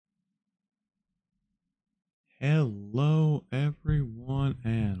Hello, everyone,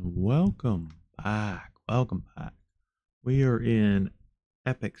 and welcome back. Welcome back. We are in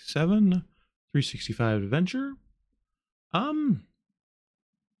Epic 7 365 Adventure. I'm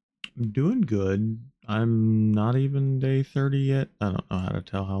doing good. I'm not even day 30 yet. I don't know how to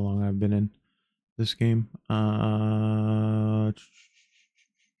tell how long I've been in this game.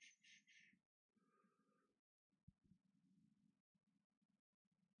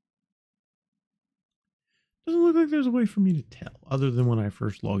 Doesn't look like there's a way for me to tell other than when I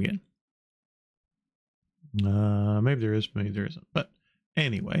first log in. Maybe there is, maybe there isn't. But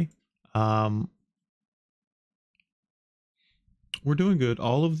anyway, we're doing good.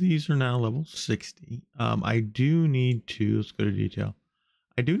 All of these are now level 60. I do need to, let's go to detail.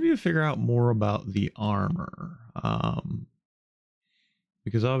 I do need to figure out more about the armor.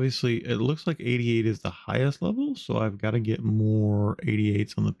 Because obviously it looks like 88 is the highest level, so I've got to get more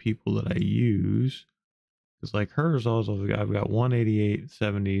 88s on the people that I use. Because like hers also, I've got 188,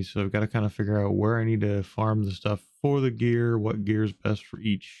 70s, so I've got to kind of figure out where I need to farm the stuff for the gear, what gear is best for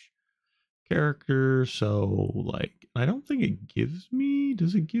each character. So like, I don't think it gives me,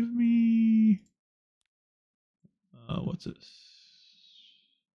 does it give me, what's this?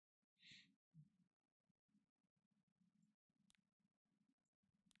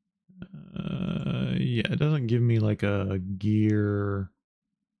 Yeah, it doesn't give me like a gear,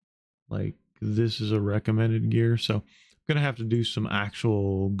 like this is a recommended gear. So I'm gonna have to do some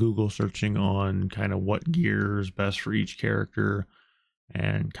actual Google searching on kind of what gear is best for each character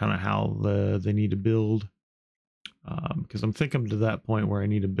and kind of how they need to build. Because I'm thinking to that point where I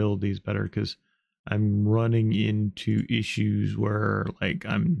need to build these better because I'm running into issues where like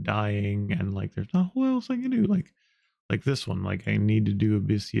I'm dying and like there's not what else I can do. Like this one, like I need to do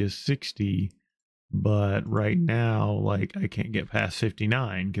Abyssia 60, but right now like I can't get past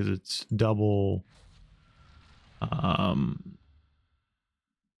 59 because it's double.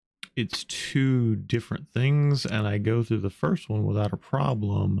 It's two different things, and I go through the first one without a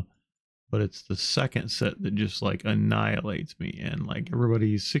problem, but it's the second set that just like annihilates me. And like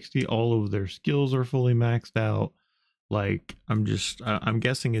everybody's 60, all of their skills are fully maxed out. Like I'm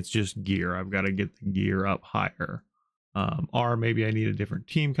guessing it's just gear. I've got to get the gear up higher. Or maybe I need a different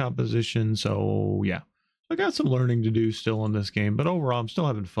team composition. So yeah, I got some learning to do still on this game, but overall I'm still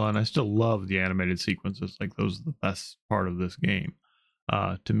having fun. I still love the animated sequences. Like those are the best part of this game,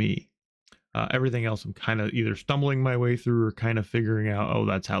 to me. Everything else I'm kind of either stumbling my way through or kind of figuring out, oh,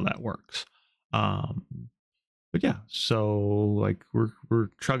 that's how that works. But yeah, so like we're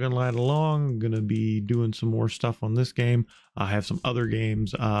chugging right along. Gonna be doing some more stuff on this game. I have some other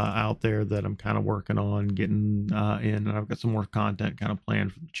games out there that I'm kind of working on getting in, and I've got some more content kind of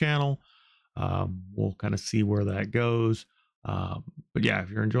planned for the channel. We'll kind of see where that goes. But yeah, if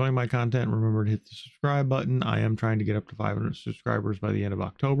you're enjoying my content, remember to hit the subscribe button. I am trying to get up to 500 subscribers by the end of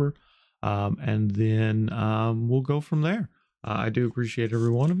October. And then we'll go from there. I do appreciate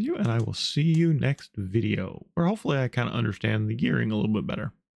every one of you, and I will see you next video, where hopefully I kind of understand the gearing a little bit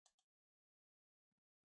better.